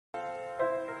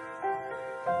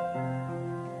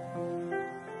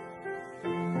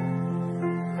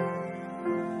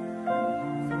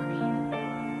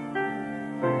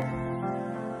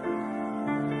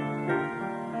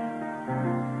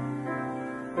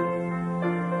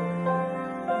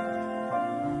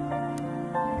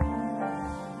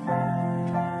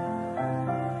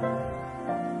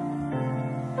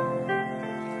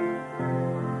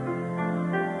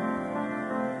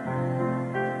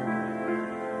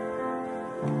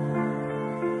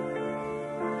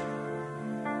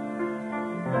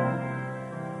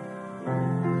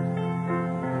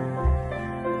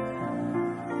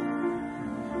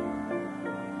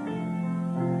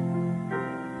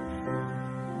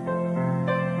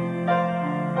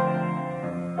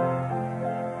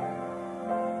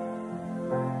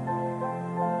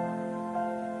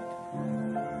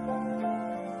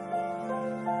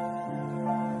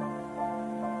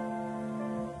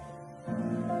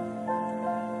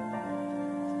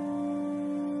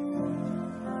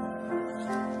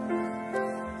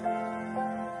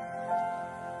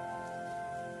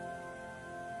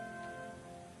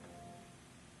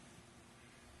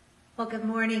good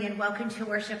morning and welcome to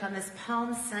worship on this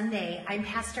Palm Sunday. I'm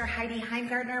Pastor Heidi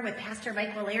Heimgartner with Pastor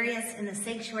Mike Valerius in the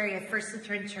sanctuary of First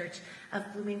Lutheran Church of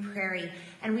Blooming Prairie.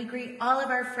 And we greet all of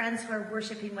our friends who are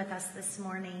worshiping with us this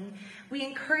morning. We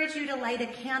encourage you to light a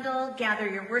candle, gather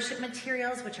your worship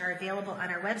materials, which are available on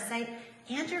our website,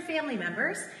 and your family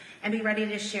members, and be ready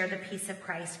to share the peace of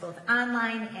Christ both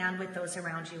online and with those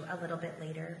around you a little bit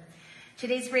later.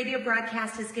 Today's radio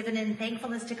broadcast is given in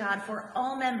thankfulness to God for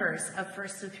all members of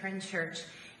First Lutheran Church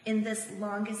in this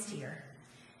longest year.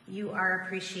 You are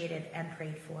appreciated and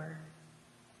prayed for.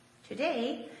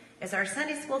 Today is our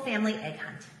Sunday School Family Egg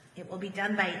Hunt. It will be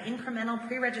done by incremental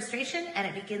pre-registration, and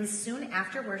it begins soon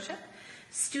after worship.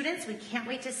 Students, we can't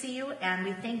wait to see you, and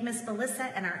we thank Miss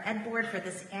Melissa and our Ed Board for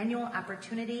this annual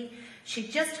opportunity. She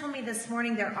just told me this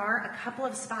morning there are a couple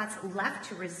of spots left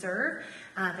to reserve.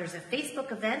 There's a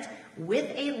Facebook event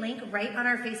with a link right on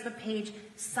our Facebook page.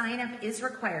 Sign up is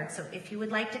required, so if you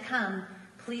would like to come,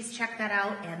 please check that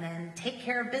out and then take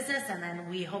care of business, and then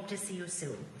we hope to see you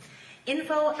soon.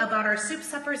 Info about our soup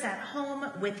suppers at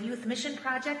home with Youth Mission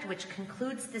Project, which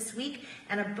concludes this week,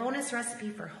 and a bonus recipe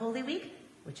for Holy Week,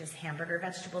 which is hamburger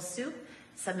vegetable soup,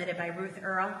 submitted by Ruth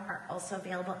Earl, are also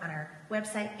available on our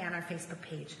website and our Facebook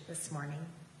page this morning.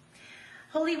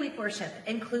 Holy Week worship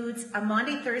includes a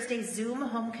Maundy-Thursday Zoom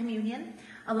home communion,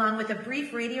 along with a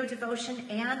brief radio devotion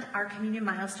and our communion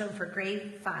milestone for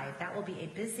grade 5. That will be a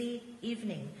busy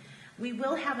evening. We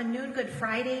will have a noon Good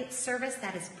Friday service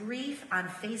that is brief on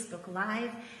Facebook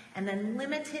Live, and then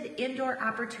limited indoor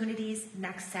opportunities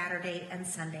next Saturday and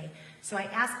Sunday. So I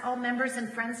ask all members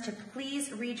and friends to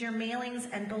please read your mailings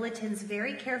and bulletins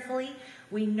very carefully.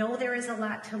 We know there is a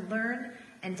lot to learn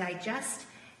and digest.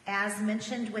 As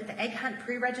mentioned, with the Egg Hunt,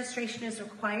 pre-registration is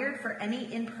required for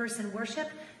any in-person worship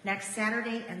next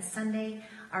Saturday and Sunday.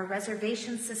 Our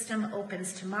reservation system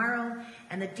opens tomorrow,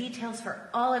 and the details for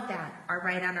all of that are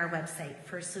right on our website,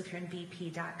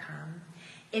 firstlutheranbp.com.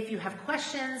 If you have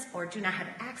questions or do not have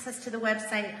access to the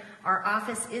website, our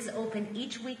office is open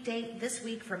each weekday this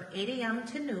week from 8 a.m.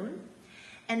 to noon.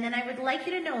 And then I would like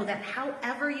you to know that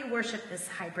however you worship this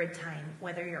hybrid time,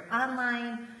 whether you're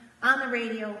online, on the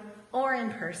radio, or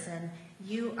in person,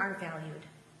 you are valued.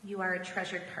 You are a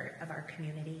treasured part of our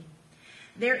community.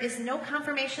 There is no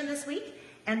confirmation this week,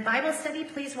 and Bible study,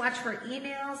 please watch for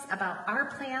emails about our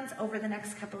plans over the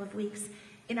next couple of weeks.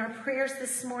 In our prayers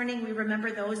this morning, we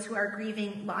remember those who are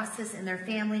grieving losses in their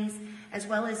families, as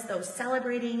well as those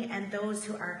celebrating and those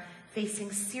who are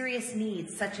facing serious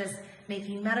needs, such as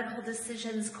making medical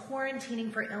decisions,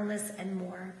 quarantining for illness, and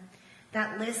more.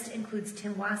 That list includes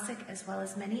Tim Wasik, as well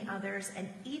as many others, and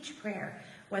each prayer,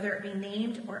 whether it be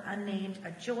named or unnamed,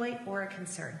 a joy or a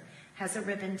concern, has a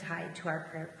ribbon tied to our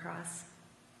prayer cross.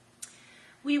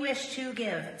 We wish to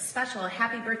give special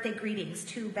happy birthday greetings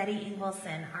to Betty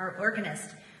Ingolson, our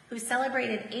organist, who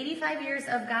celebrated 85 years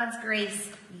of God's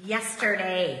grace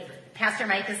yesterday. Pastor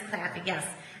Mike is clapping, yes.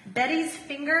 Betty's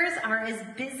fingers are as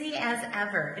busy as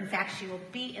ever. In fact, she will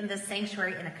be in the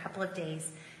sanctuary in a couple of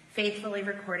days, faithfully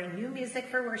recording new music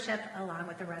for worship along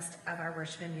with the rest of our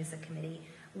worship and music committee.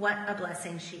 What a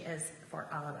blessing she is for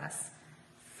all of us.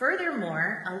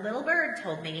 Furthermore, a little bird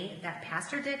told me that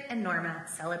Pastor Dick and Norma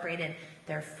celebrated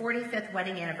their 45th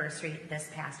wedding anniversary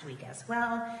this past week as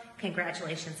well.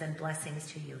 Congratulations and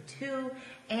blessings to you too.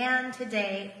 And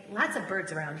today, lots of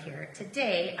birds around here.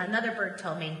 Today, another bird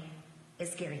told me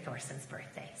is Gary Thorson's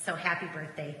birthday. So happy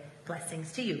birthday.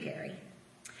 Blessings to you, Gary.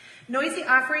 Noisy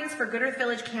offerings for Good Earth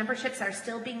Village camperships are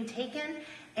still being taken.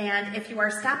 And if you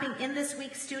are stopping in this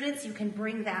week, students, you can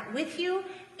bring that with you.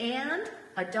 And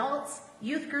adults,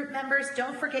 youth group members,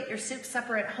 don't forget your soup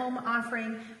supper at home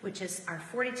offering, which is our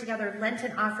 40 Together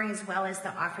Lenten offering, as well as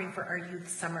the offering for our youth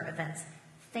summer events.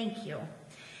 Thank you.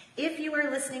 If you are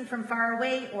listening from far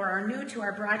away or are new to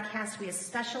our broadcast, we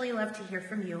especially love to hear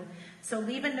from you. So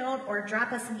leave a note or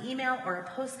drop us an email or a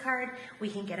postcard. We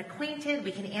can get acquainted.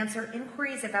 We can answer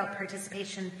inquiries about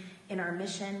participation in our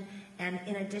mission. And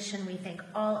in addition, we thank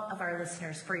all of our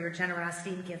listeners for your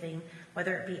generosity in giving,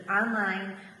 whether it be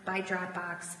online, by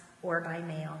Dropbox, or by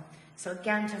mail. So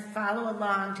again, to follow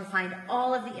along, to find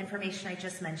all of the information I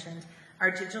just mentioned,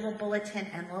 our digital bulletin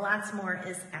and lots more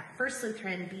is at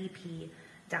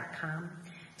firstlutheranbp.com.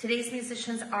 Today's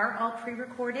musicians are all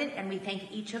pre-recorded, and we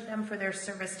thank each of them for their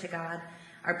service to God.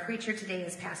 Our preacher today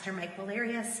is Pastor Mike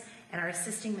Valerius, and our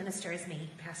assisting minister is me,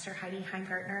 Pastor Heidi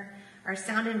Heimgartner. Our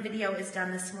sound and video is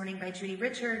done this morning by Judy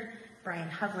Richard, Brian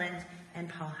Hovland, and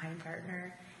Paul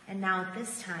Heimgartner. And now at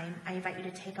this time, I invite you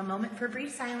to take a moment for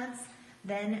brief silence.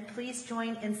 Then please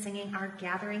join in singing our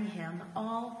gathering hymn,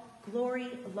 All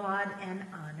Glory, Laud, and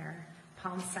Honor,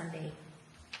 Palm Sunday.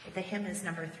 The hymn is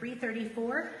number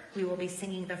 334. We will be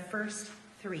singing the first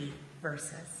 3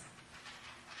 verses.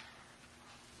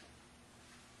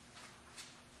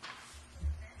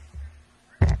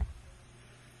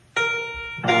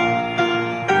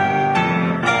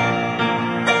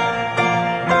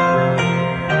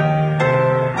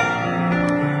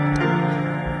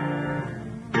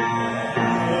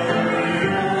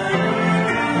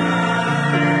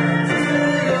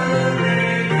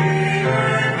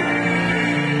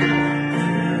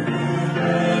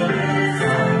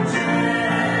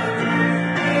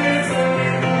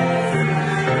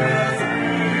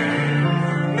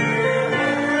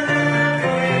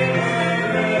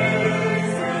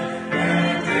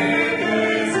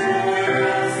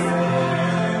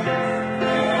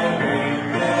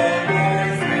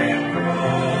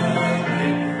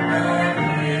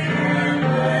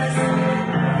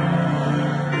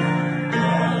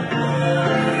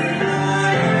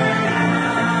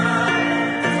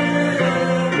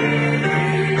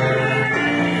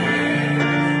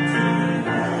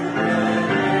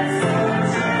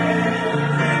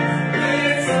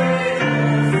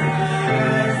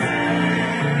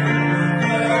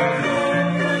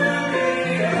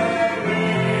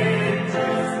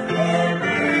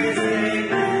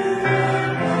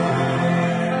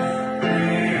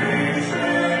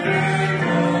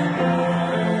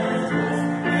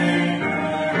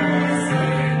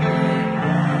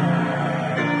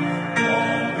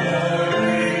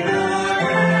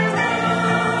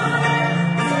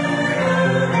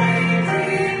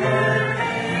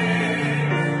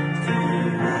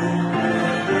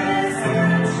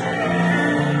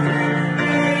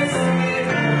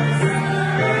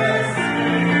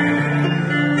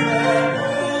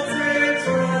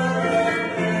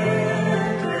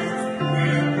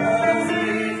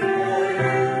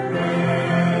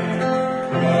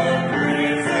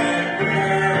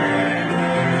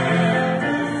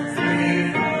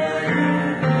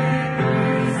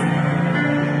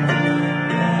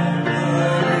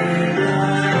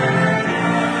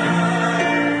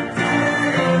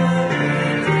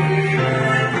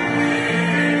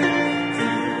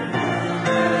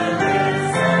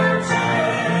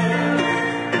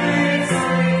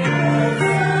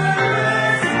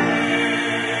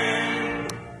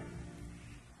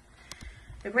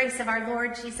 Of our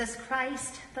Lord Jesus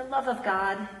Christ, the love of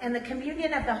God, and the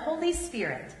communion of the Holy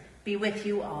Spirit be with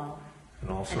you all. And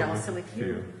also with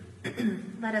you.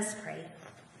 Let us pray.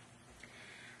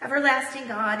 Everlasting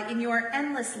God, in your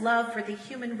endless love for the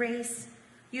human race,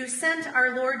 you sent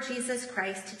our Lord Jesus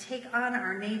Christ to take on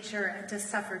our nature and to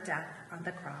suffer death on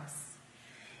the cross.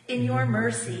 In your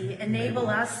mercy, enable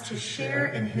us to share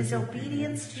in his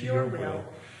obedience to your will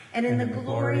and in the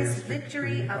glorious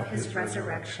victory of his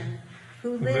resurrection,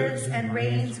 who lives and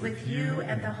reigns with you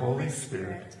and the Holy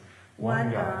Spirit, one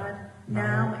God,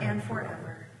 now and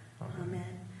forever.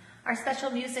 Amen. Our special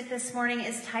music this morning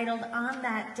is titled On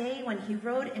That Day When He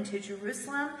Rode into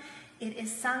Jerusalem. It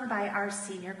is sung by our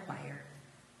senior choir.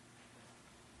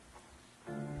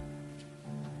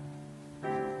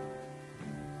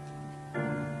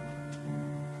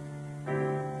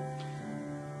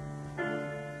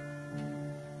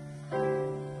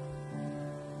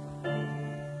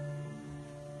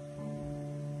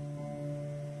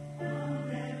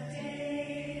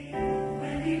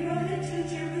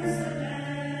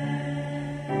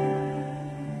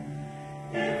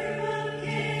 Everyone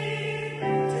came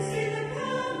to see the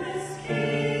promised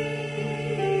King.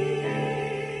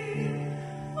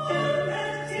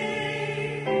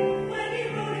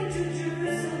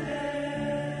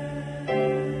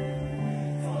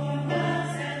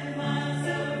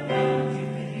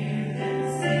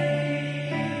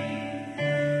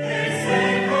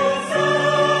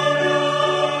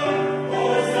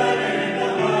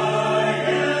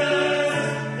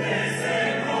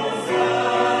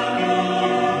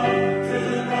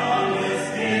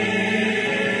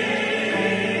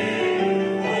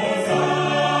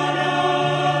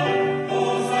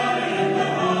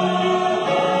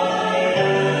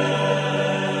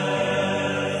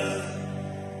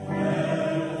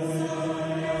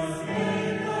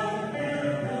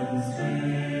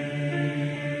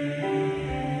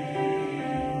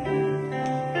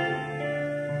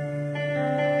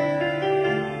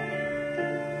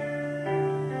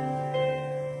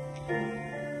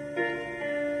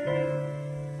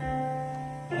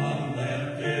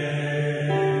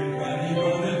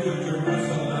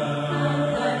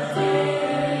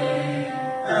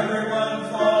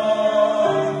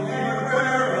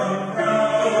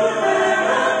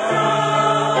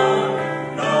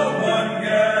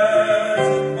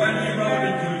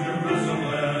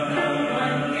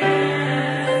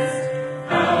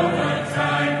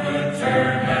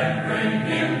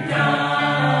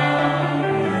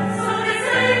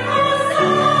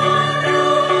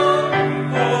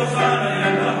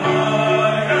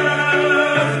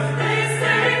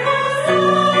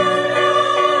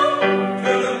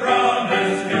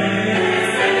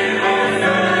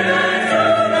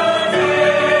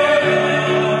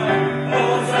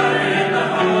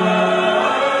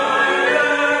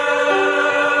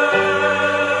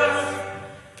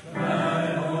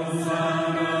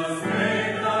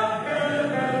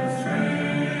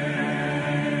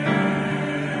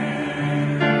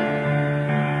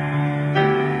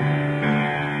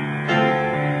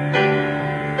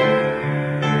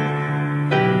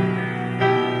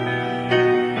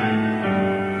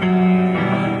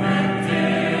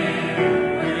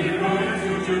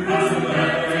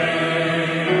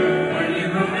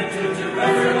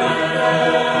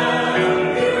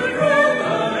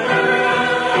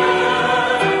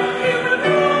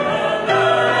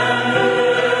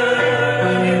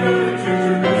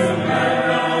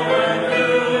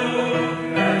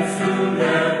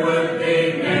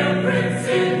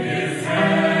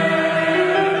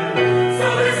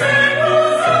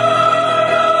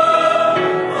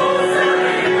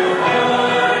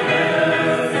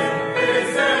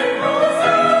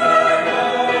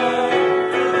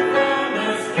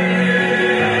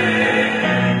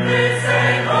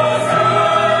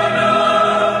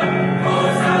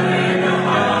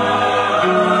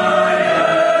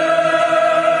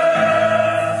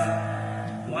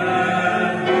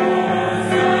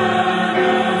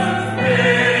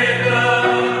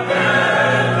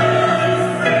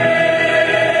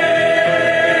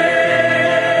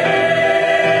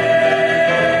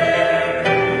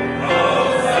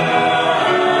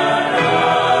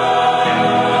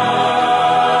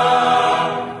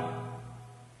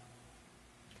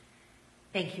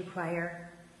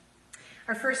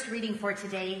 first reading for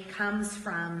today comes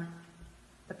from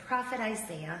the prophet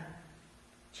Isaiah,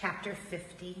 chapter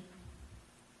 50.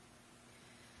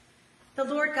 The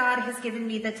Lord God has given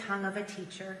me the tongue of a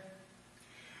teacher,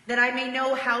 that I may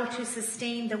know how to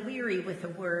sustain the weary with a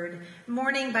word.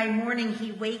 Morning by morning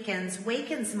he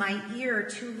wakens my ear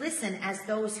to listen as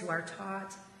those who are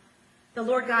taught. The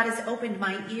Lord God has opened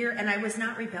my ear, and I was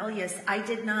not rebellious. I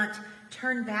did not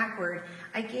turn backward.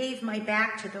 I gave my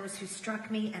back to those who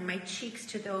struck me, and my cheeks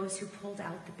to those who pulled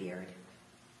out the beard.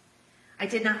 I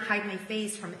did not hide my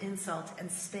face from insult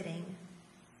and spitting.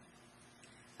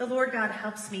 The Lord God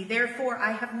helps me. Therefore,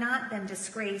 I have not been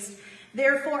disgraced.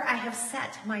 Therefore, I have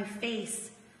set my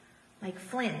face like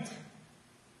flint,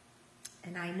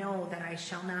 and I know that I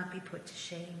shall not be put to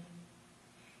shame.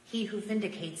 He who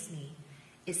vindicates me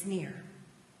is near.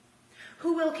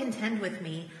 Who will contend with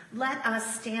me? Let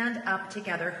us stand up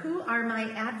together. Who are my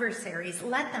adversaries?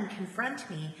 Let them confront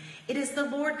me. It is the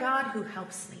Lord God who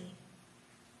helps me.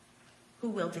 Who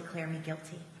will declare me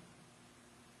guilty?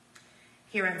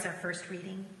 Here ends our first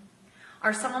reading.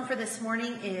 Our psalm for this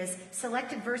morning is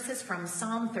selected verses from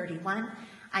Psalm 31.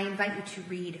 I invite you to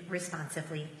read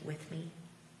responsively with me.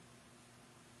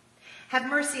 Have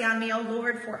mercy on me, O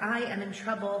Lord, for I am in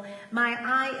trouble. My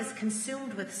eye is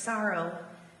consumed with sorrow,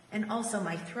 and also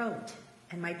my throat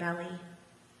and my belly.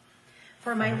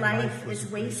 For my life is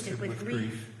wasted with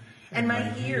grief, and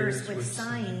my ears with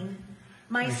sighing.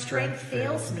 My strength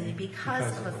fails me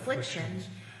because of affliction,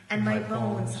 and my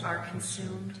bones are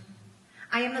consumed.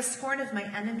 I am the scorn of my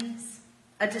enemies,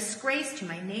 a disgrace to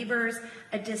my neighbors,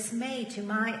 a dismay to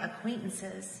my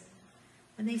acquaintances.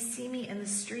 When they see me in the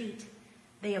street,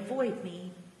 they avoid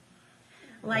me.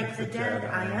 Like the dead,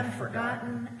 I am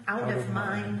forgotten, out of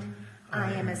mind.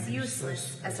 I am as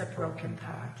useless as a broken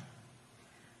pot.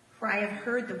 For I have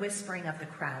heard the whispering of the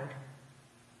crowd.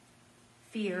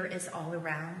 Fear is all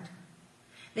around.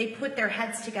 They put their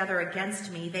heads together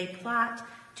against me. They plot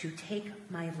to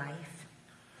take my life.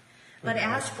 But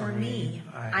as for me,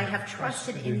 I have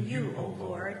trusted in you, O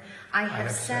Lord. I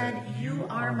have said, you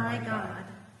are my God.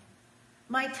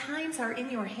 My times are in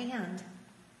your hand.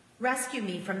 Rescue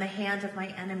me from the hand of my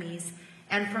enemies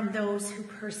and from those who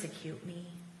persecute me.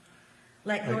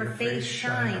 Let your face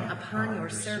shine upon your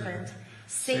servant.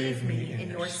 Save me in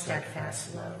your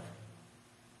steadfast love.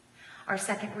 Our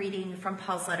second reading from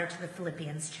Paul's letter to the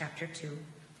Philippians, chapter 2.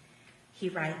 He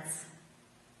writes,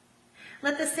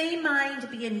 let the same mind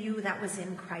be in you that was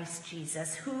in Christ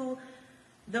Jesus, who,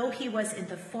 though he was in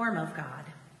the form of God,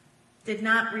 did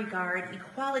not regard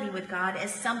equality with God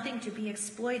as something to be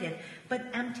exploited, but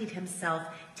emptied himself,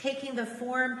 taking the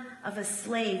form of a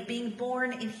slave, being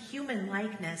born in human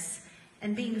likeness,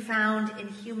 and being found in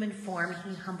human form,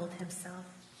 he humbled himself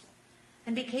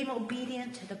and became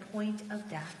obedient to the point of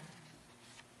death,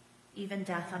 even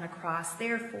death on a cross.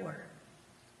 Therefore,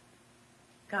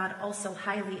 God also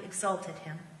highly exalted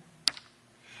him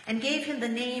and gave him the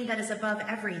name that is above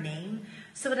every name,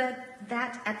 so that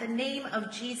at the name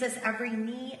of Jesus every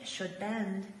knee should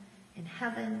bend in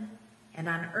heaven and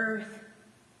on earth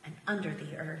and under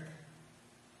the earth,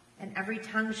 and every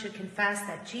tongue should confess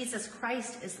that Jesus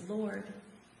Christ is Lord,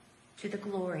 to the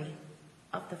glory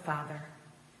of the Father.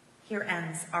 Here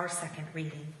ends our second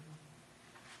reading.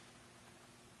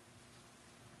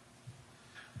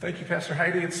 Thank you, Pastor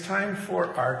Heidi. It's time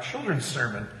for our children's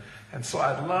sermon. And so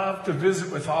I'd love to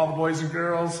visit with all the boys and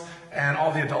girls and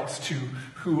all the adults too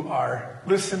who are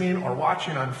listening or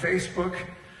watching on Facebook.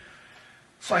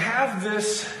 So I have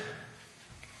this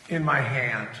in my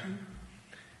hand,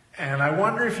 and I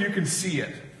wonder if you can see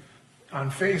it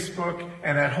on Facebook,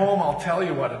 and at home I'll tell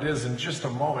you what it is in just a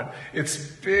moment. It's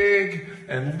big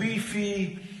and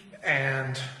leafy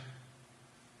and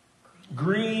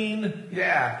green,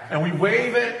 yeah, and we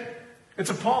wave it. It's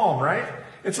a palm, right?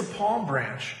 It's a palm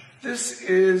branch. This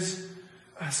is,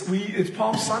 it's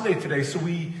Palm Sunday today, so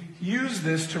we use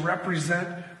this to represent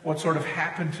what sort of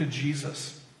happened to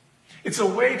Jesus. It's a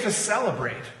way to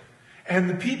celebrate. And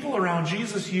the people around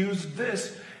Jesus used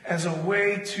this as a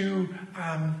way to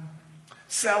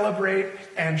celebrate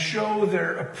and show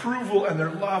their approval and their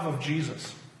love of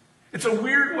Jesus. It's a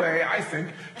weird way, I think,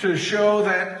 to show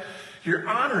that you're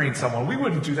honoring someone. We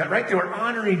wouldn't do that, right? They were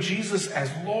honoring Jesus as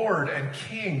Lord and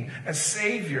King, as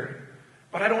Savior.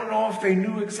 But I don't know if they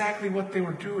knew exactly what they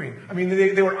were doing. I mean,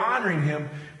 they were honoring him,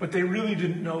 but they really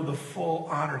didn't know the full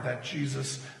honor that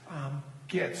Jesus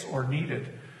gets or needed.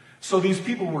 So these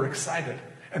people were excited,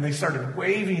 and they started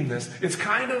waving this. It's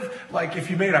kind of like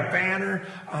if you made a banner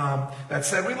that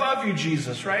said, "We love you,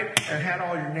 Jesus," right? And had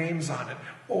all your names on it.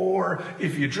 Or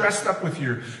if you dressed up with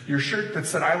your shirt that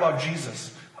said, "I love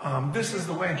Jesus." This is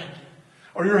the way.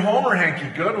 Or your Homer hanky.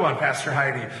 Good one, Pastor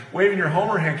Heidi. Waving your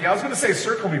Homer hanky. I was going to say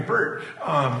circle me, Bert.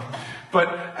 But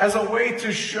as a way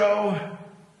to show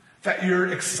that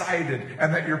you're excited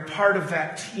and that you're part of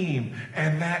that team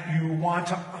and that you want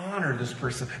to honor this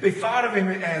person. They thought of him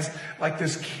as like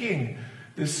this king,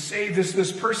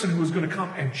 this person who was going to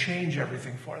come and change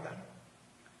everything for them.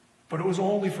 But it was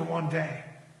only for one day.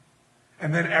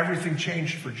 And then everything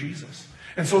changed for Jesus.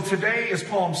 And so today is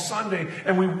Palm Sunday,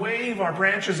 and we wave our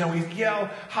branches and we yell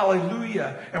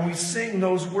hallelujah and we sing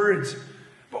those words.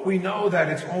 But we know that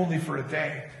it's only for a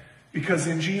day, because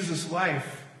in Jesus'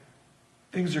 life,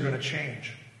 things are going to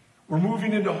change. We're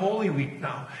moving into Holy Week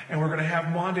now, and we're going to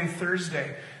have Maundy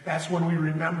Thursday. That's when we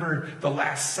remember the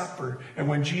Last Supper and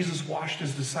when Jesus washed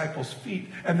his disciples' feet.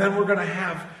 And then we're going to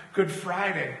have Good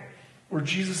Friday, where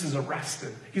Jesus is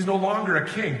arrested. He's no longer a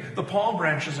king. The palm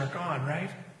branches are gone, right?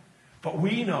 But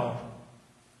we know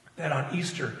that on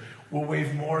Easter, we'll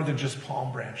wave more than just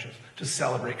palm branches to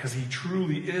celebrate, because he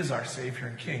truly is our Savior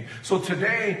and King. So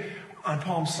today, on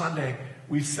Palm Sunday,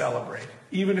 we celebrate,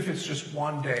 even if it's just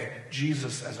one day,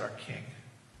 Jesus as our King.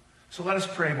 So let us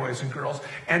pray, boys and girls.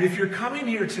 And if you're coming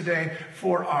here today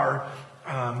for our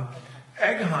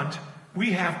egg hunt,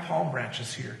 we have palm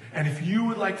branches here. And if you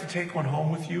would like to take one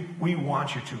home with you, we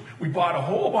want you to. We bought a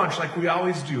whole bunch like we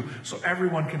always do, so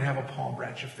everyone can have a palm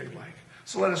branch if they'd like.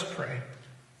 So let us pray.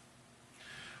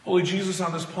 Holy Jesus,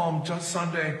 on this Palm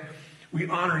Sunday, we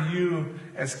honor you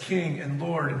as King and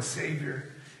Lord and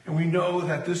Savior. And we know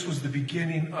that this was the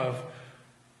beginning of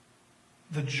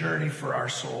the journey for our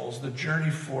souls, the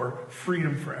journey for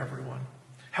freedom for everyone.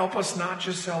 Help us not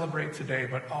just celebrate today,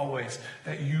 but always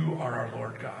that you are our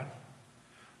Lord God.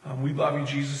 We love you,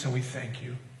 Jesus, and we thank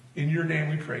you. In your name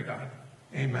we pray, God.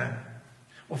 Amen.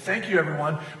 Well, thank you,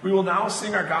 everyone. We will now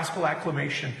sing our gospel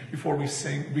acclamation before we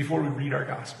read our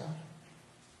gospel.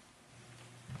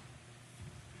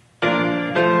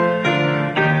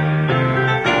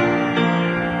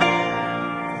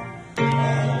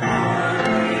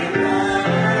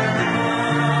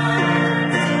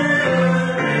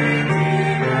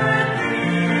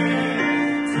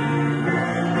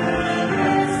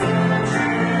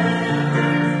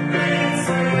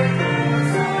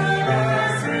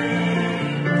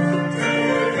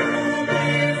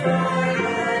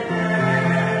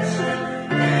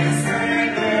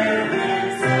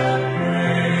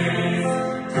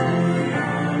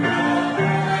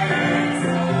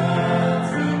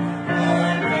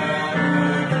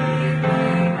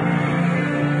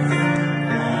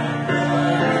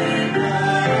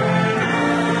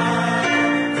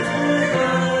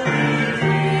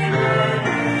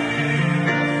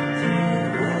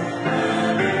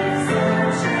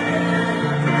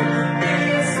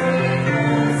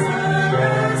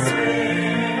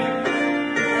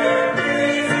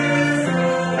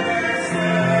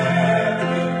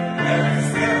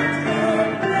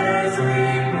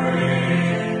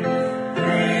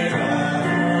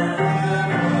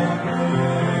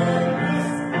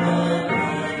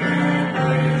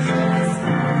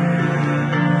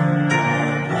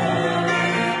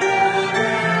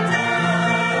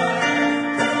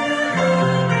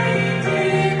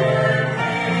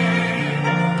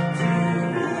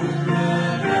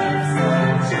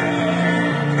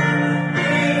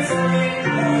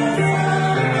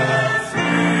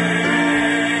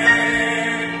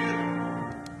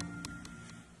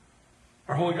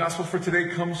 For today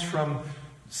comes from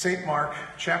St. Mark,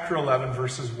 chapter 11,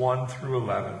 verses 1 through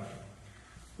 11.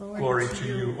 Glory to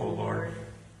you, O Lord.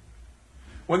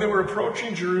 When they were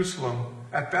approaching Jerusalem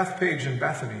at Bethphage and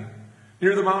Bethany,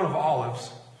 near the Mount of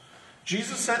Olives,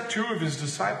 Jesus sent 2 of his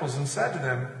disciples and said to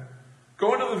them,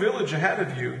 "Go into the village ahead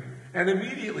of you, and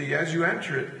immediately as you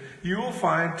enter it, you will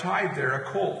find tied there a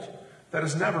colt that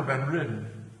has never been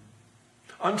ridden.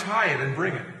 Untie it and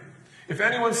bring it. If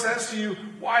anyone says to you,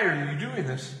 'Why are you doing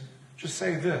this?' just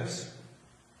say this,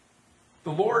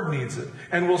 'The Lord needs it,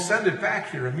 and will send it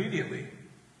back here immediately.'"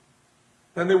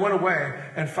 Then they went away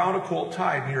and found a colt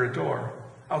tied near a door,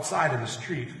 outside in the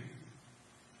street.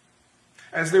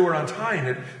 As they were untying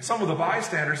it, some of the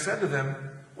bystanders said to them,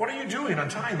 "What are you doing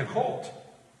untying the colt?"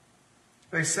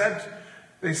 They said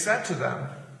to them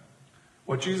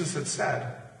what Jesus had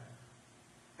said,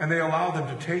 and they allowed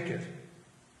them to take it.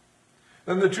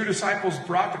 Then the 2 disciples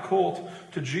brought the colt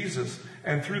to Jesus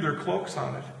and threw their cloaks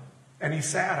on it, and he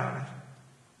sat on it.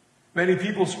 Many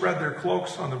people spread their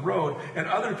cloaks on the road, and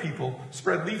other people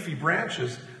spread leafy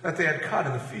branches that they had cut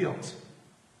in the fields.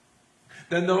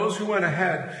 Then those who went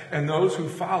ahead and those who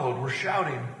followed were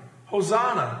shouting,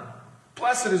 "Hosanna!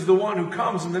 Blessed is the one who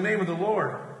comes in the name of the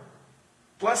Lord.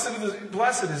 Blessed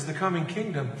is the coming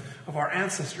kingdom of our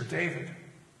ancestor David.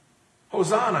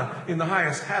 Hosanna in the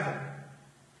highest heaven.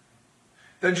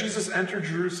 Then Jesus entered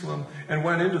Jerusalem and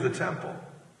went into the temple.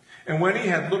 And when he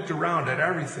had looked around at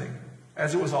everything,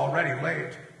 as it was already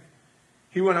late,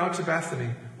 he went out to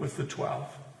Bethany with the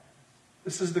 12.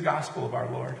 This is the gospel of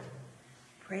our Lord.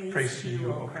 Praise to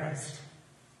you, O Christ.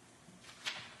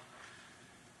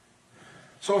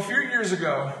 So a few years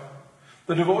ago,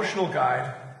 the devotional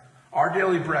guide, Our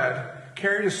Daily Bread,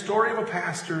 carried a story of a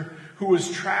pastor who was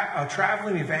a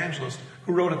traveling evangelist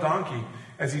who rode a donkey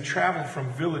as he traveled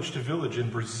from village to village in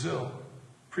Brazil,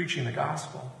 preaching the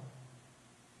gospel.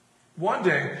 One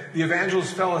day, the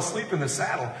evangelist fell asleep in the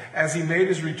saddle as he made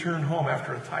his return home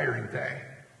after a tiring day.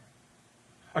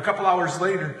 A couple hours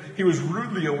later, he was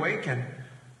rudely awakened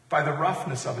by the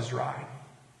roughness of his ride.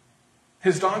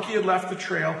 His donkey had left the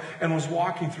trail and was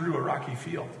walking through a rocky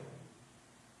field.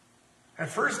 At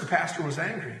first, the pastor was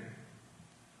angry,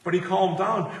 but he calmed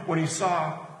down when he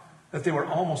saw that they were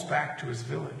almost back to his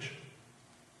village.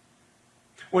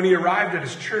 When he arrived at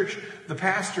his church, the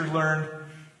pastor learned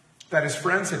that his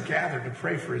friends had gathered to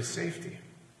pray for his safety.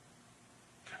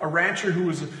 A rancher who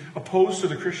was opposed to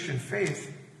the Christian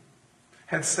faith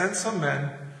had sent some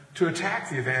men to attack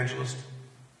the evangelist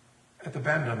at the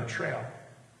bend on the trail.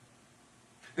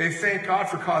 They thanked God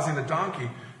for causing the donkey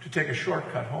to take a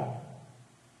shortcut home.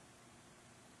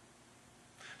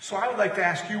 So I would like to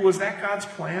ask you, was that God's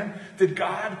plan? Did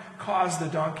God cause the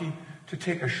donkey to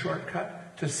take a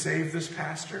shortcut to save this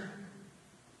pastor?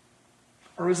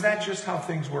 Or is that just how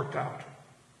things worked out?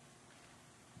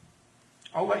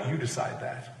 I'll let you decide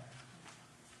that.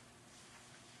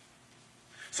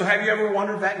 So have you ever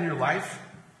wondered that in your life?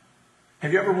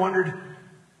 Have you ever wondered,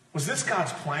 was this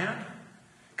God's plan?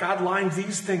 God lined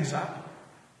these things up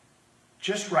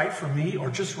just right for me or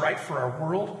just right for our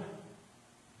world?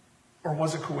 Or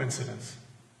was it coincidence?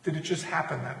 Did it just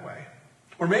happen that way?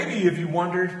 Or maybe if you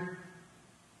wondered,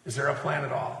 is there a plan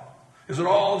at all? Is it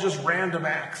all just random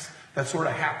acts that sort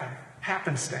of happen?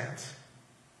 Happenstance?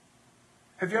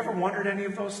 Have you ever wondered any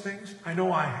of those things? I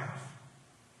know I have.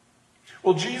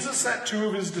 Well, Jesus sent 2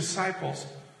 of his disciples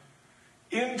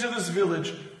into this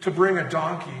village to bring a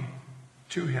donkey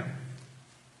to him.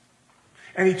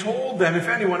 And he told them, if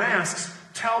anyone asks,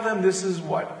 tell them this is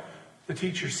what the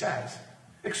teacher says.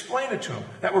 Explain it to them,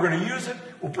 that we're going to use it,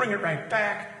 we'll bring it right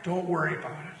back, don't worry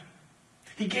about it.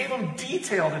 He gave them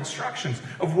detailed instructions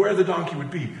of where the donkey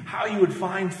would be, how you would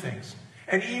find things,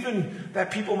 and even that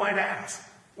people might ask,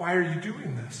 why are you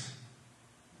doing this?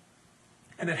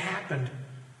 And it happened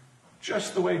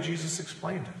just the way Jesus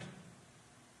explained it.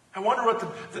 I wonder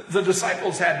what the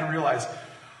disciples had to realize.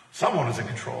 Someone is in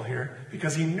control here,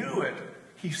 because he knew it.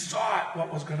 He saw it,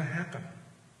 what was going to happen.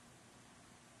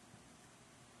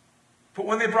 But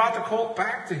when they brought the colt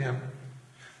back to him,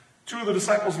 2 of the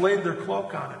disciples laid their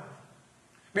cloak on it.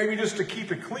 Maybe just to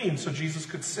keep it clean so Jesus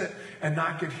could sit and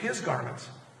not get his garments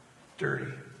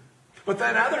dirty. But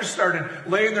then others started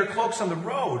laying their cloaks on the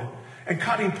road and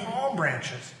cutting palm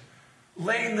branches,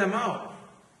 laying them out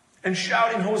and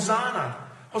shouting, Hosanna,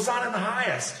 Hosanna in the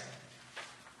highest.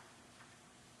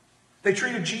 They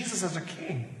treated Jesus as a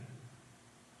king,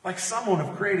 like someone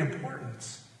of great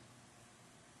importance.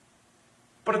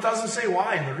 But it doesn't say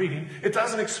why in the reading. It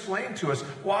doesn't explain to us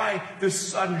why this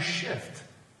sudden shift.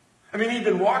 I mean, he'd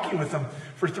been walking with them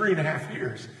for 3.5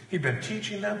 years. He'd been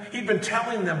teaching them. He'd been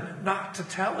telling them not to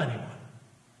tell anyone.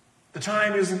 The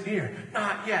time isn't near.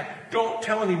 Not yet. Don't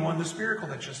tell anyone this miracle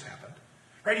that just happened.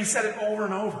 Right? He said it over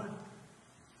and over.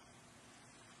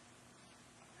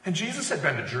 And Jesus had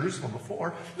been to Jerusalem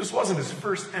before. This wasn't his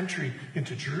first entry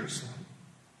into Jerusalem.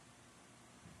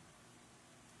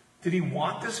 Did he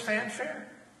want this fanfare?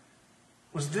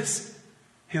 Was this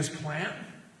his plan?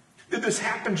 Did this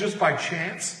happen just by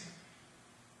chance?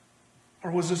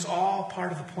 Or was this all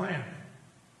part of the plan?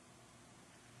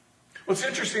 What's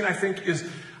interesting, I think, is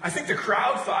the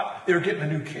crowd thought they were getting a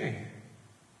new king.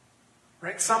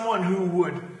 Right? Someone who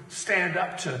would stand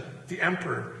up to the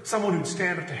emperor. Someone who would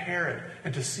stand up to Herod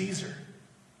and to Caesar.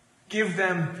 Give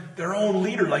them their own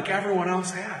leader like everyone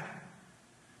else had.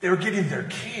 They were getting their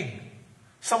king.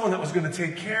 Someone that was going to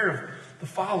take care of the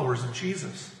followers of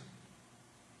Jesus.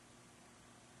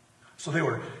 So they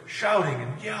were shouting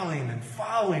and yelling and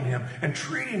following him and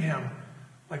treating him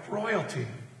like royalty.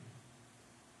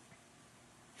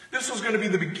 This was going to be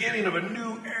the beginning of a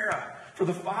new era for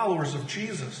the followers of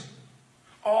Jesus.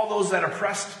 All those that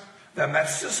oppressed them, that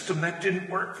system that didn't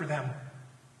work for them,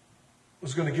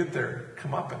 was going to get their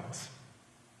comeuppance.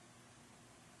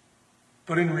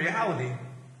 But in reality,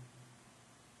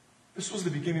 this was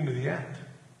the beginning of the end,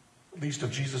 at least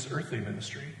of Jesus' earthly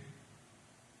ministry.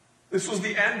 This was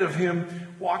the end of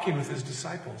him walking with his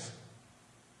disciples.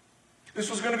 This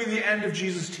was going to be the end of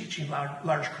Jesus teaching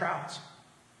large crowds.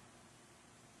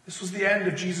 This was the end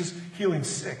of Jesus healing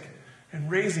sick and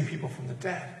raising people from the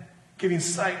dead, giving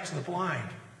sight to the blind.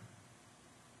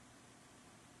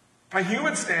 By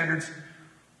human standards,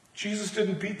 Jesus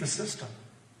didn't beat the system.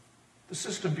 The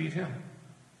system beat him.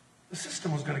 The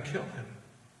system was going to kill him.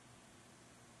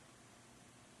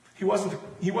 He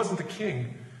wasn't the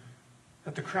king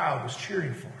that the crowd was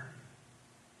cheering for.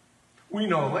 We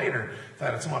know later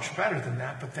that it's much better than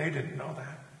that, but they didn't know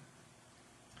that.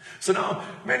 So now,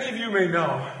 many of you may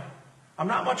know, I'm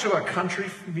not much of a country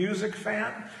music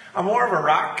fan. I'm more of a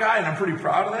rock guy, and I'm pretty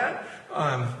proud of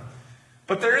that.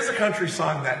 But there is a country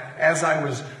song that, as I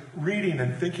was reading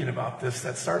and thinking about this,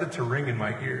 that started to ring in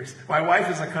my ears. My wife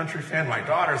is a country fan. My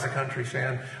daughter's a country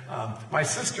fan. My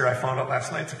sister, I found out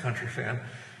last night, is a country fan.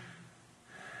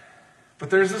 But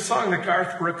there's this song that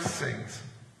Garth Brooks sings.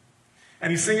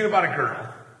 And he's singing about a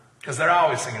girl, because they're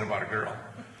always singing about a girl.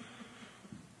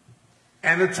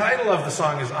 And the title of the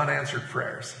song is Unanswered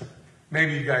Prayers.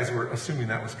 Maybe you guys were assuming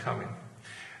that was coming.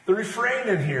 The refrain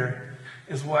in here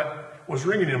is what was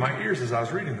ringing in my ears as I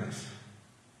was reading this.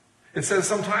 It says,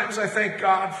 sometimes I thank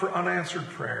God for unanswered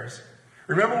prayers.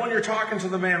 Remember when you're talking to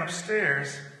the man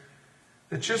upstairs,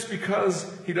 that just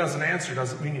because he doesn't answer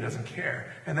doesn't mean he doesn't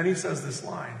care. And then he says this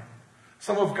line,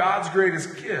 some of God's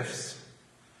greatest gifts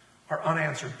are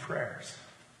unanswered prayers.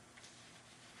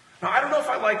 Now, I don't know if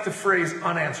I like the phrase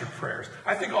unanswered prayers.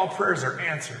 I think all prayers are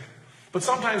answered. But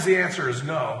sometimes the answer is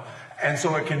no, and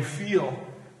so it can feel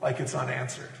like it's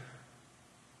unanswered.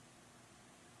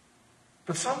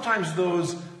 But sometimes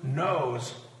those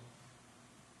no's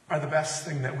are the best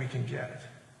thing that we can get.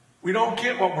 We don't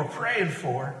get what we're praying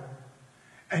for,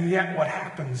 and yet what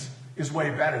happens is way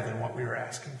better than what we were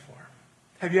asking for.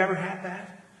 Have you ever had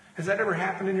that? Has that ever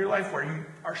happened in your life where you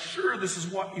are sure this is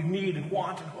what you need and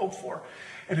want and hope for,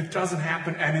 and it doesn't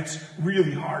happen, and it's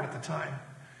really hard at the time?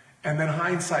 And then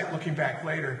hindsight, looking back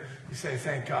later, you say,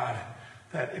 thank God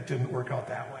that it didn't work out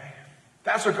that way.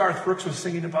 That's what Garth Brooks was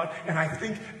singing about, and I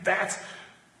think that's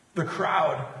the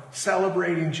crowd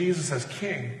celebrating Jesus as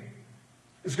king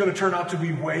is going to turn out to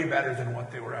be way better than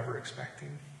what they were ever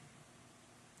expecting.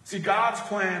 See, God's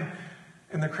plan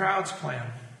and the crowd's plan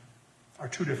are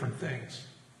two different things.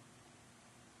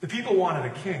 The people wanted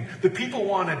a king. The people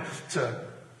wanted to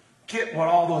get what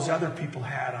all those other people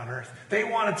had on earth. They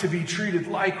wanted to be treated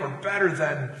like or better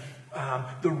than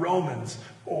the Romans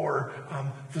or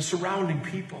the surrounding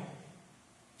people.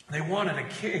 They wanted a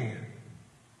king,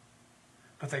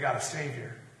 but they got a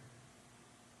savior.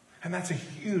 And that's a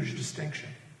huge distinction.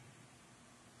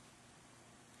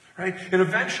 Right? And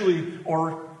eventually,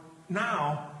 or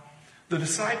now, the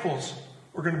disciples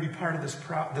were going to be part of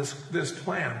this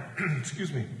plan.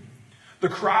 Excuse me. The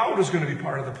crowd was going to be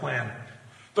part of the plan.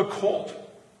 The colt,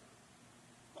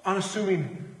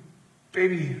 unassuming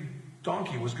baby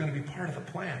donkey, was going to be part of the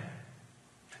plan.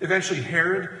 Eventually,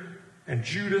 Herod and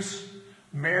Judas,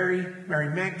 Mary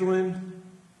Magdalene,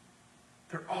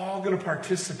 they're all going to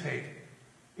participate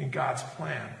in God's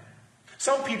plan.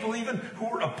 Some people, even who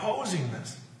are opposing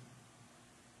this,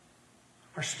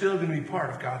 are still going to be part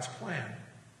of God's plan.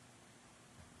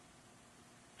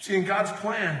 See, and God's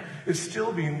plan is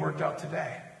still being worked out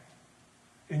today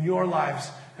in your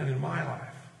lives and in my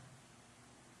life.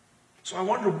 So I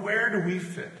wonder, where do we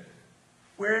fit?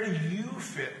 Where do you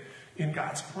fit in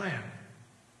God's plan?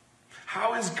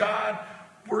 How is God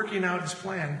working out his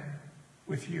plan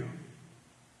with you?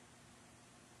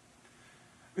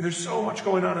 There's so much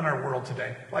going on in our world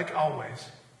today, like always.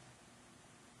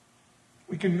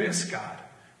 We can miss God.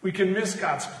 We can miss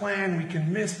God's plan. We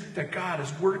can miss that God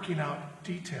is working out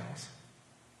details.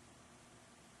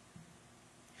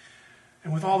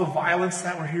 And with all the violence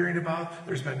that we're hearing about,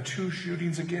 there's been 2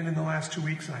 shootings again in the last 2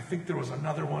 weeks, and I think there was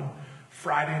another one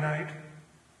Friday night.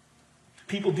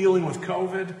 People dealing with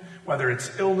COVID, whether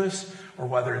it's illness or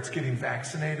whether it's getting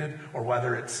vaccinated or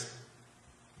whether it's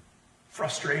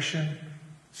frustration,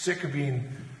 sick of being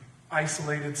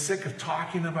isolated, sick of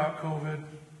talking about COVID.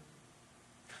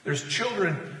 There's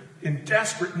children in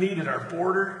desperate need at our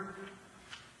border,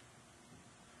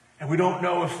 and we don't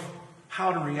know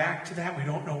how to react to that. We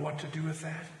don't know what to do with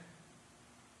that.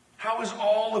 How is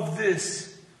all of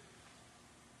this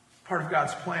part of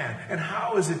God's plan? And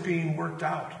how is it being worked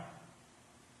out?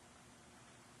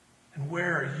 And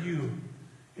where are you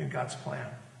in God's plan?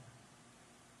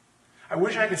 I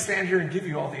wish I could stand here and give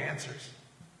you all the answers.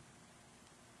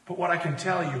 But what I can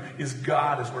tell you is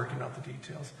God is working out the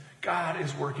details. God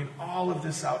is working all of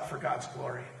this out for God's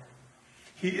glory.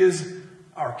 He is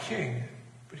our King,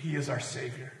 but he is our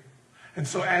Savior. And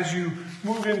so as you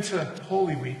move into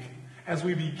Holy Week, as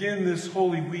we begin this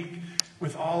Holy Week,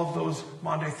 with all of those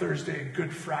Maundy, Thursday,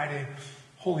 Good Friday,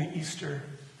 Holy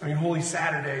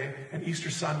Saturday, and Easter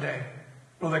Sunday.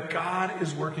 Know that God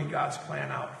is working God's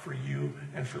plan out for you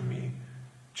and for me,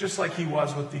 just like he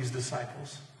was with these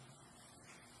disciples.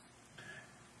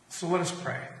 So let us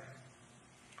pray.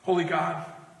 Holy God,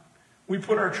 we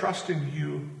put our trust in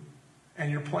you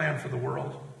and your plan for the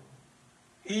world,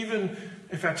 even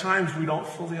if at times we don't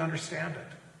fully understand it.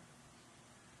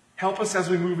 Help us as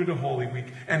we move into Holy Week,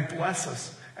 and bless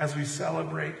us as we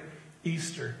celebrate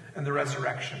Easter and the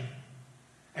resurrection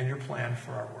and your plan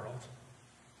for our world.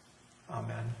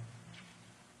 Amen.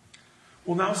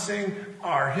 We'll now sing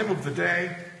our hymn of the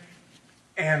day,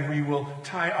 and we will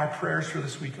tie our prayers for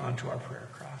this week onto our prayer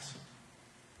cross.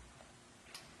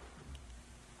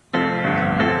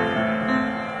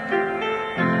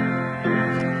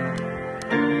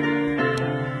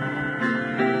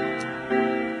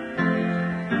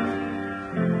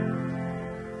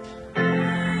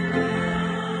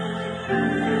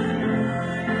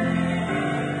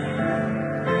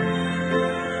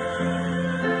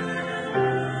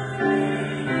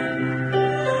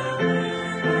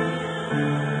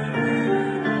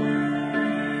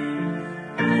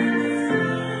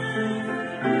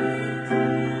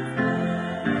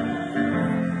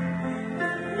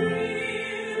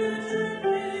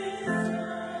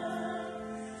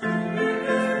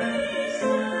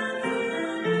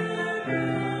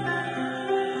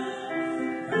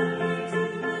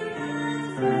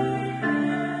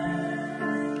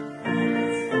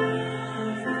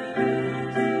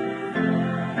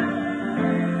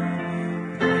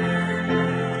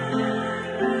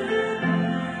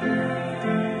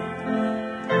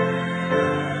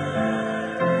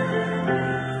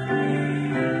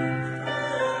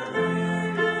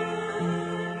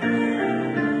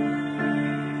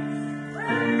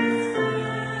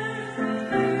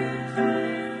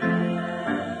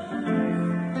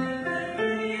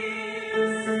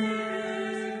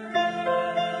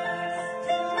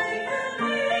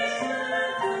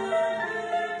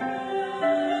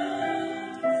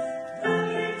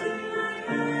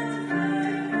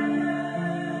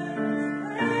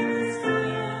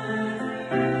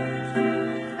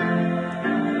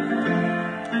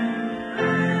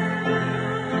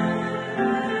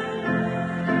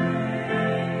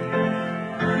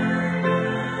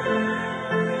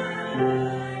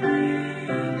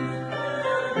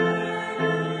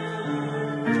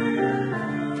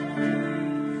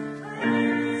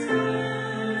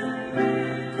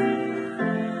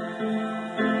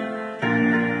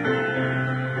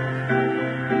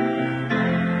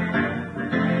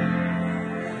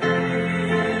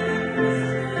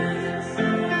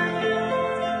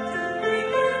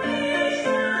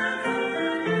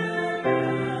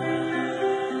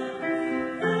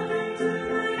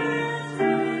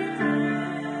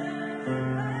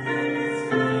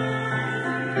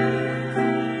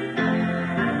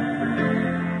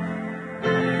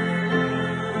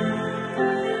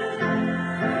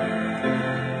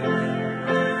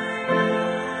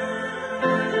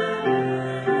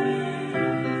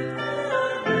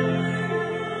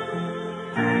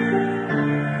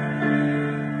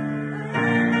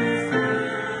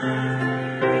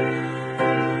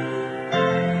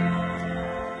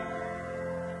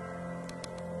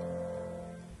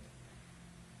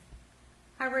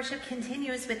 Worship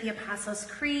continues with the Apostles'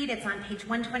 Creed. It's on page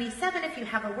 127. If you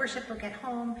have a worship book at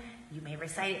home, you may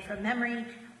recite it from memory,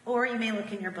 or you may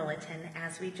look in your bulletin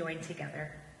as we join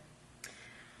together.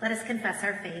 Let us confess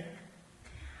our faith.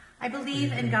 I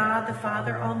believe in God, the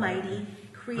Father Almighty,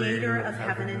 creator of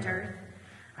heaven and earth.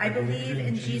 I believe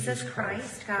in Jesus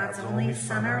Christ, God's only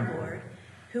Son, our Lord,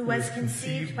 who was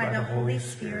conceived by the Holy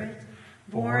Spirit,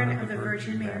 born of the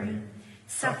Virgin Mary,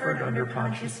 suffered under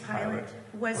Pontius Pilate,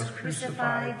 was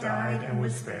crucified, died, and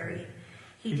was buried.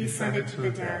 He descended to the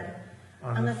dead.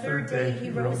 On the third day he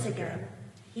rose again.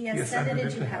 He ascended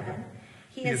into heaven.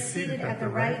 He is seated at the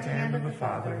right hand of the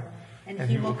Father, and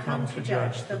he will come to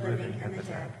judge the living and the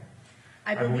dead.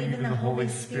 I believe in the Holy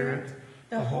Spirit,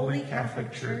 the Holy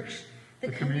Catholic Church, the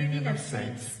communion of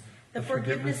saints, the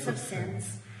forgiveness of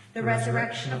sins, the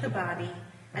resurrection of the body,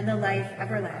 and the life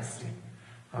everlasting.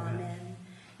 Amen.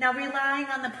 Now, relying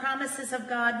on the promises of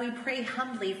God, we pray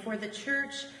humbly for the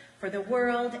church, for the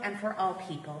world, and for all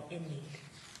people in need.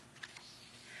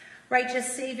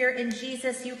 Righteous Savior, in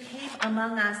Jesus, you came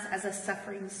among us as a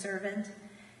suffering servant.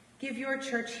 Give your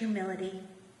church humility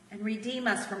and redeem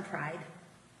us from pride.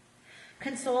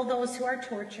 Console those who are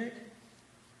tortured.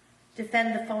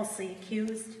 Defend the falsely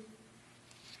accused.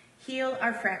 Heal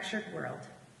our fractured world,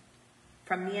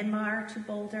 from Myanmar to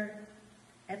Boulder,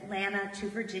 Atlanta to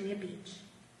Virginia Beach.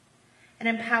 and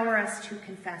empower us to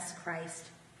confess Christ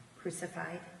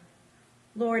crucified.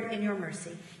 Lord, in your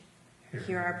mercy,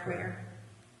 hear our prayer.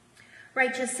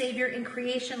 Righteous Savior, in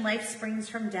creation life springs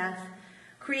from death.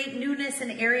 Create newness in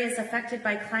areas affected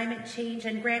by climate change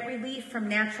and grant relief from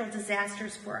natural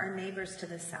disasters for our neighbors to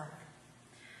the south.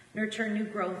 Nurture new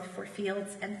growth for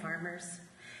fields and farmers.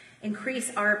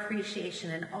 Increase our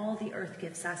appreciation in all the earth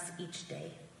gives us each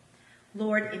day.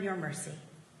 Lord, in your mercy,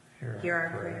 hear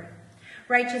our prayer.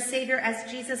 Righteous Savior, as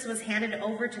Jesus was handed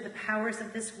over to the powers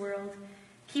of this world,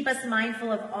 keep us mindful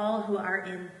of all who are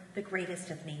in the greatest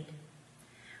of need.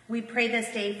 We pray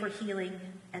this day for healing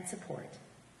and support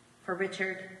for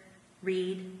Richard,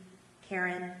 Reed,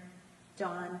 Karen,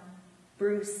 Dawn,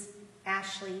 Bruce,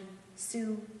 Ashley,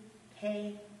 Sue,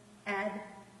 Kay, Ed,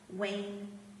 Wayne,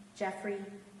 Jeffrey,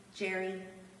 Jerry,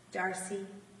 Darcy,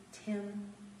 Tim,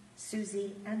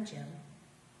 Susie, and Jim.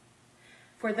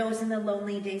 For those in the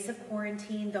lonely days of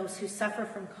quarantine, those who suffer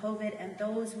from COVID, and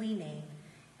those we name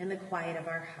in the quiet of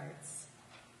our hearts.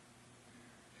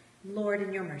 Lord,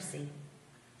 in your mercy,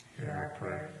 hear our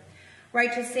prayer.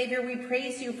 Righteous Savior, we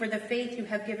praise you for the faith you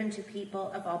have given to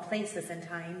people of all places and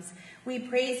times. We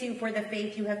praise you for the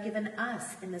faith you have given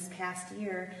us in this past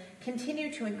year.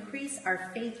 Continue to increase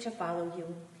our faith to follow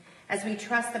you. As we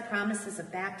trust the promises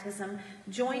of baptism,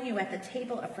 join you at the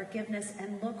table of forgiveness,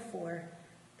 and look for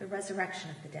the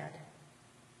resurrection of the dead.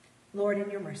 Lord,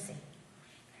 in your mercy,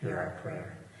 hear our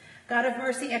prayer. God of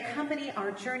mercy, accompany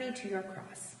our journey to your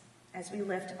cross as we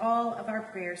lift all of our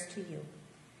prayers to you.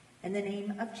 In the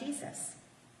name of Jesus,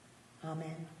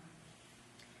 amen.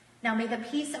 Now may the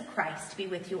peace of Christ be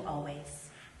with you always.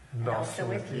 And also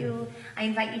with you. I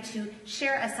invite you to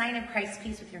share a sign of Christ's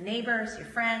peace with your neighbors, your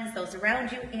friends, those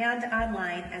around you, and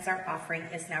online as our offering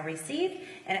is now received,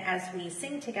 and as we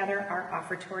sing together our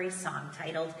offertory song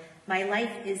titled, My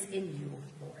Life is in You,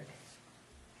 Lord.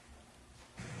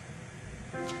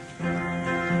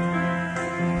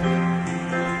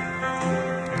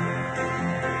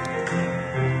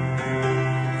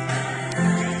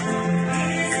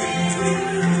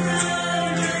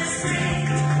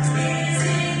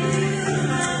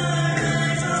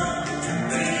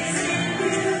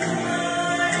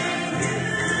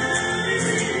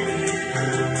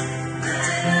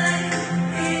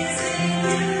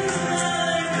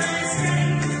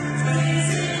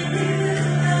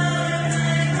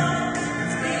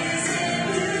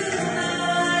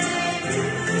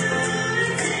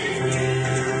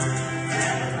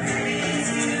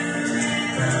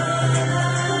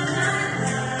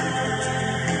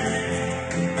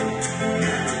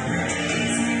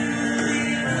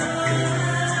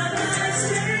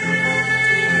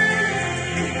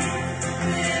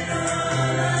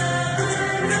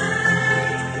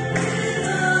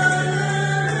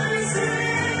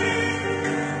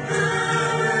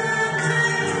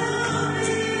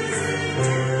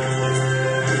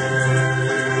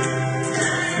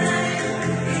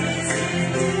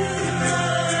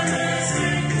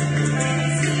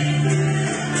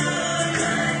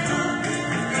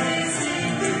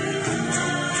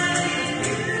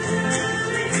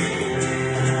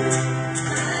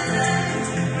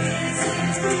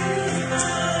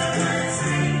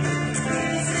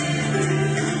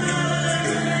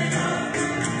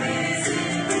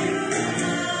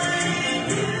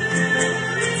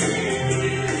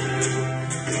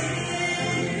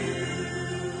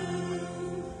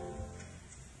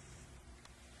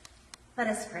 Let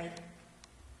us pray.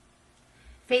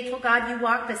 Faithful God, you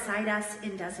walk beside us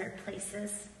in desert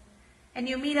places, and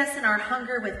you meet us in our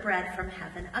hunger with bread from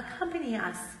heaven. Accompany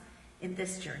us in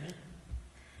this journey,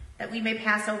 that we may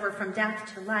pass over from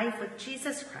death to life with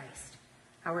Jesus Christ,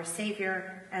 our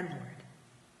Savior and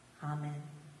Lord. Amen.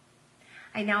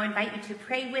 I now invite you to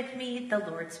pray with me the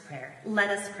Lord's Prayer. Let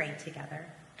us pray together.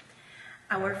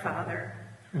 Our Father,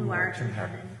 who art in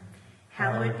heaven,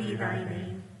 hallowed be thy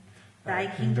name. Thy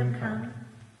kingdom come,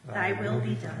 thy will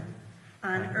be done,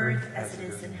 on earth as it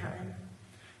is in heaven.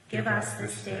 Give us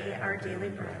this day our daily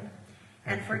bread,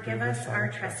 and forgive us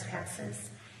our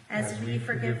trespasses, as we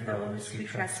forgive those who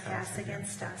trespass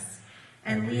against us.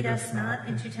 And lead us not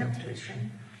into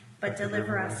temptation, but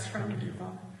deliver us from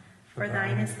evil. For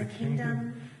thine is the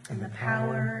kingdom, and the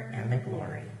power, and the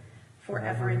glory,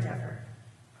 forever and ever.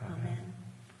 Amen.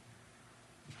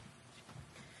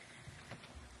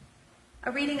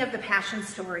 A reading of the Passion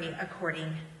Story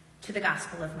according to the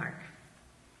Gospel of Mark.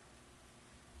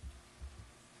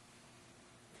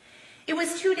 It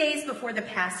was 2 days before the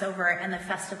Passover and the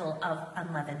festival of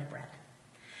unleavened bread.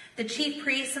 The chief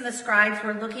priests and the scribes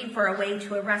were looking for a way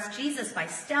to arrest Jesus by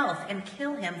stealth and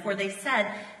kill him, for they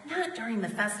said, "Not during the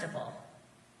festival,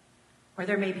 or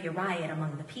there may be a riot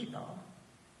among the people."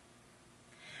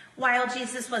 While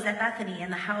Jesus was at Bethany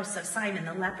in the house of Simon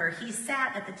the leper, As he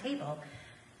sat at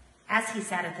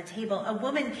the table, a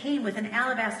woman came with an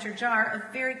alabaster jar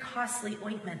of very costly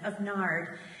ointment of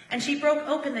nard, and she broke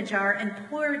open the jar and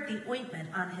poured the ointment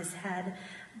on his head.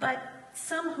 But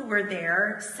some who were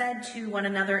there said to one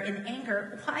another in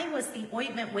anger, "Why was the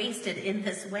ointment wasted in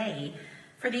this way?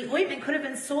 For the ointment could have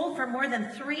been sold for more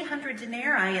than 300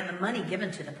 denarii and the money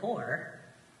given to the poor."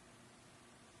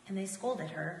 And they scolded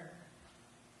her.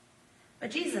 But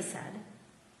Jesus said,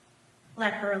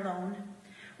 "Let her alone.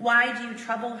 Why do you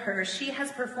trouble her? She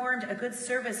has performed a good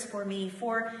service for me,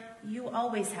 for you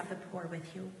always have the poor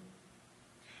with you.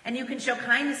 And you can show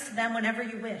kindness to them whenever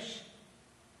you wish.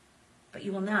 But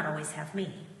you will not always have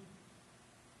me.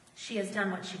 She has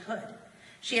done what she could.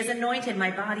 She has anointed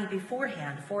my body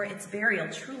beforehand for its burial.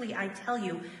 Truly, I tell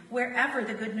you, wherever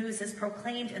the good news is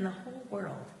proclaimed in the whole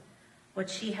world, what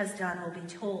she has done will be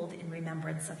told in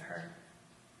remembrance of her."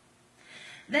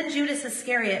 Then Judas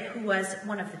Iscariot, who was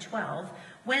one of the 12,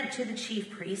 went to the chief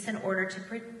priests in order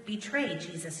to betray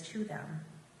Jesus to them.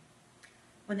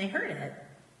 When they heard it,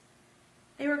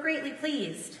 they were greatly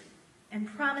pleased and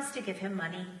promised to give him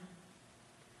money.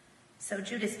 So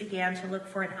Judas began to look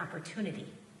for an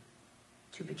opportunity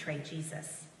to betray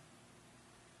Jesus.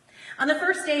 On the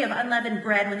first day of unleavened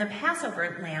bread, when the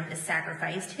Passover lamb is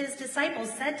sacrificed, his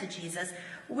disciples said to Jesus,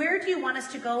 "Where do you want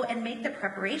us to go and make the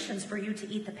preparations for you to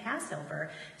eat the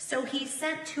Passover?" So he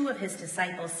sent 2 of his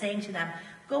disciples, saying to them,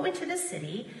 "Go into the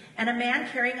city, and a man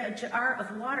carrying a jar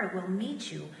of water will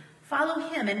meet you. Follow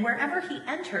him, and wherever he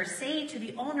enters, say to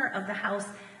the owner of the house,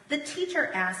 'The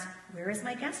teacher asks, where is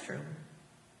my guest room?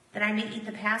 That I may eat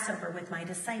the Passover with my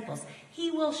disciples. He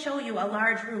will show you a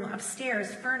large room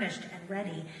upstairs, furnished and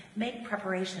ready. Make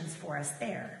preparations for us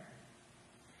there.'"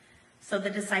 So the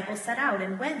disciples set out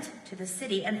and went to the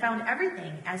city and found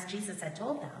everything as Jesus had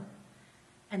told them,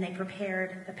 and they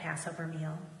prepared the Passover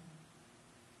meal.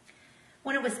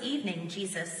 When it was evening,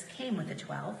 Jesus came with the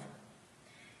 12.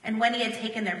 And when he had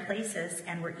taken their places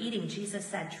and were eating, Jesus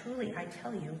said, "Truly, I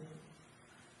tell you,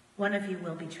 one of you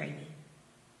will betray me,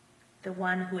 the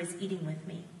one who is eating with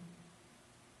me."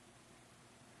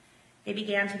 They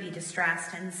began to be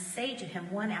distressed and say to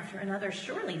him one after another,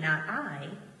 "Surely not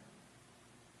I."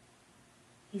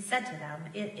 He said to them,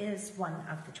 "It is one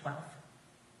of the 12,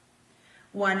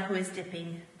 one who is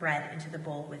dipping bread into the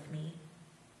bowl with me.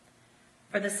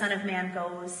 For the Son of Man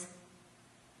goes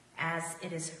as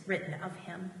it is written of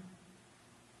him.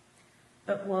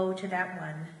 But woe to that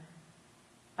one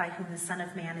by whom the Son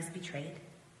of Man is betrayed.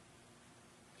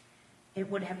 It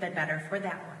would have been better for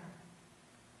that one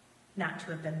not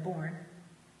to have been born."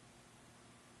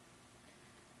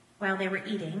 While they were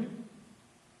eating,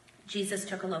 Jesus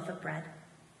took a loaf of bread,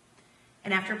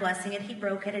 and after blessing it, he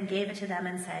broke it and gave it to them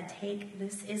and said, "Take,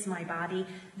 this is my body."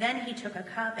 Then he took a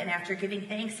cup, and after giving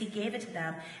thanks, he gave it to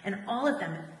them, and all of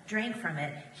them drank from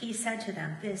it. He said to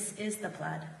them, "This is the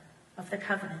blood of the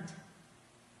covenant,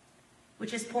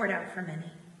 which is poured out for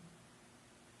many.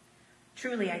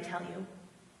 Truly, I tell you,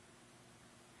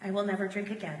 I will never drink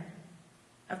again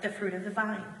of the fruit of the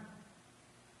vine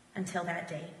until that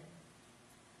day,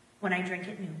 when I drink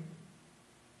it new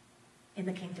in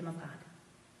the kingdom of God."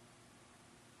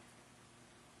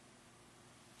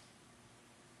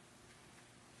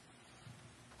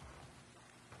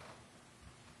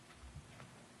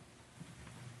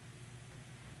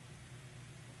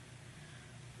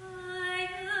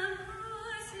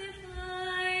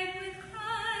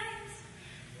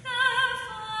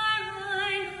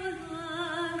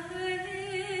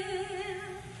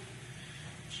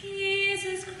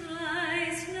 Jesus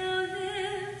Christ, know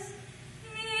this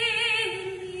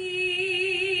in me.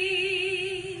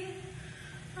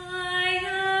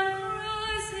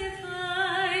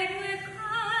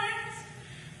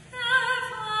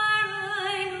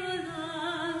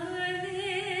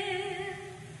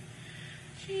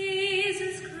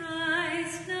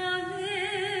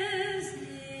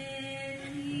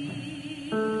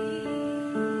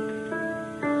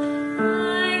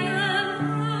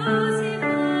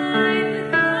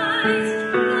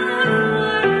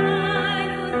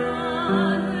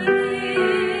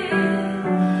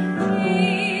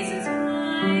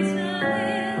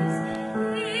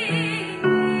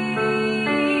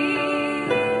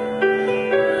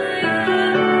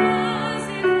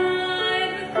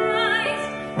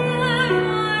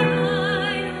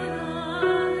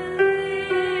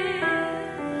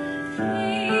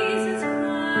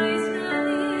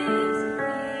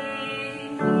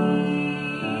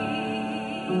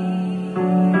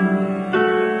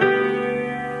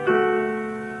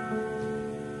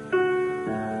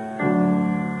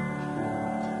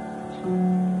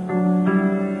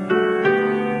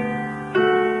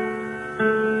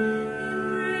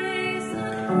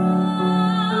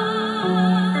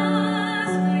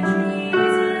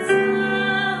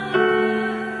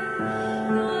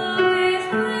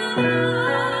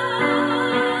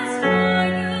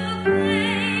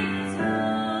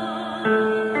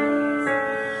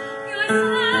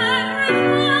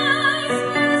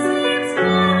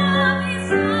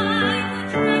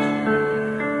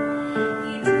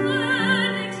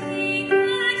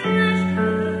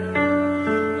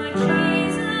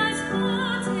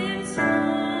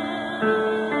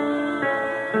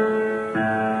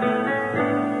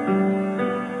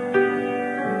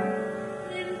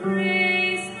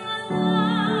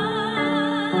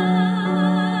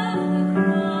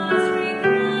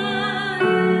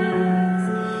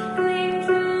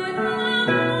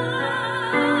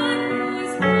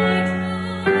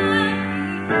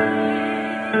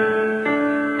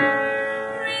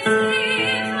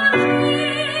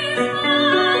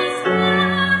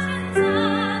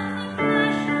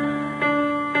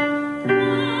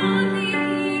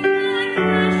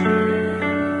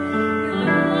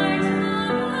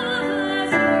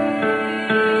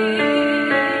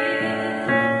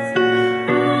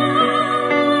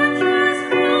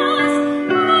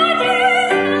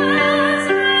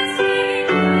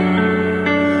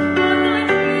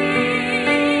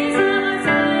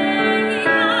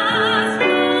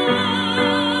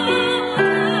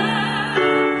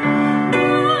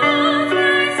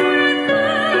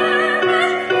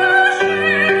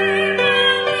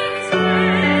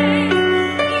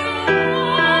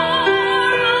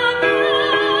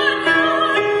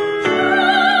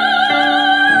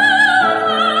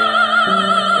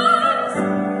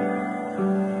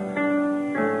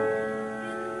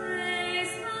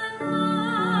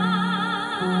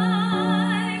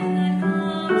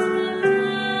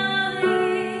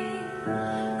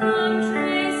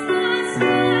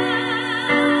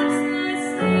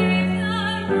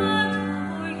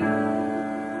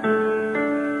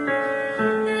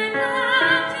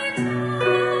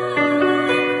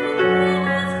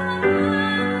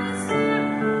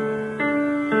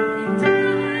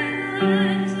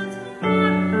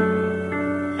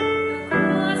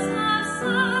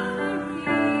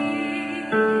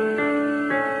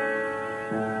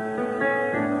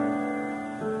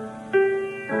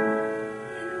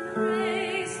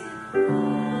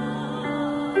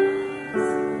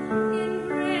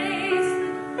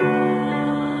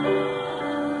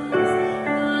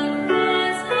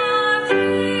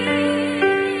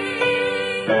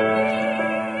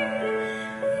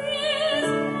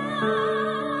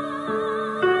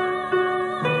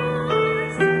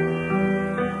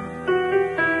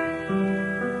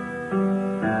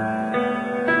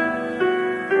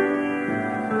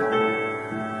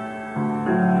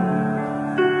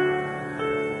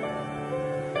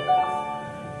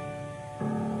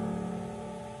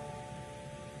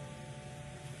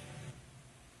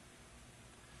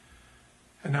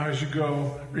 And now as you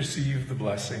go, receive the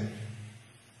blessing.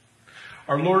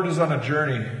 Our Lord is on a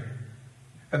journey,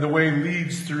 and the way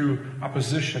leads through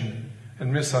opposition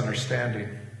and misunderstanding.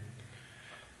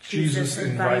 Jesus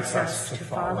invites us to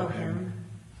follow him.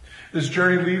 This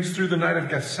journey leads through the night of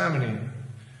Gethsemane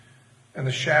and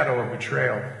the shadow of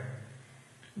betrayal.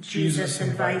 Jesus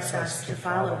invites us to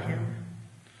follow him.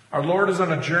 Our Lord is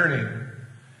on a journey,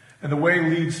 and the way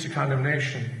leads to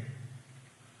condemnation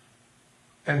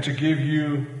and to give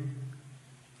you,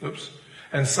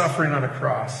 and suffering on a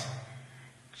cross.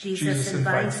 Jesus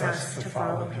invites us to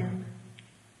follow him.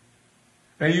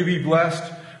 May you be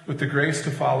blessed with the grace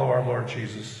to follow our Lord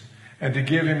Jesus and to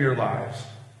give him your lives.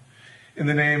 In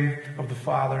the name of the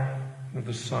Father, and of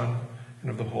the Son, and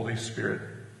of the Holy Spirit.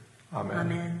 Amen.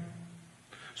 Amen.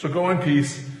 So go in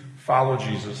peace, follow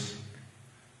Jesus.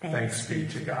 Thanks be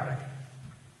to God.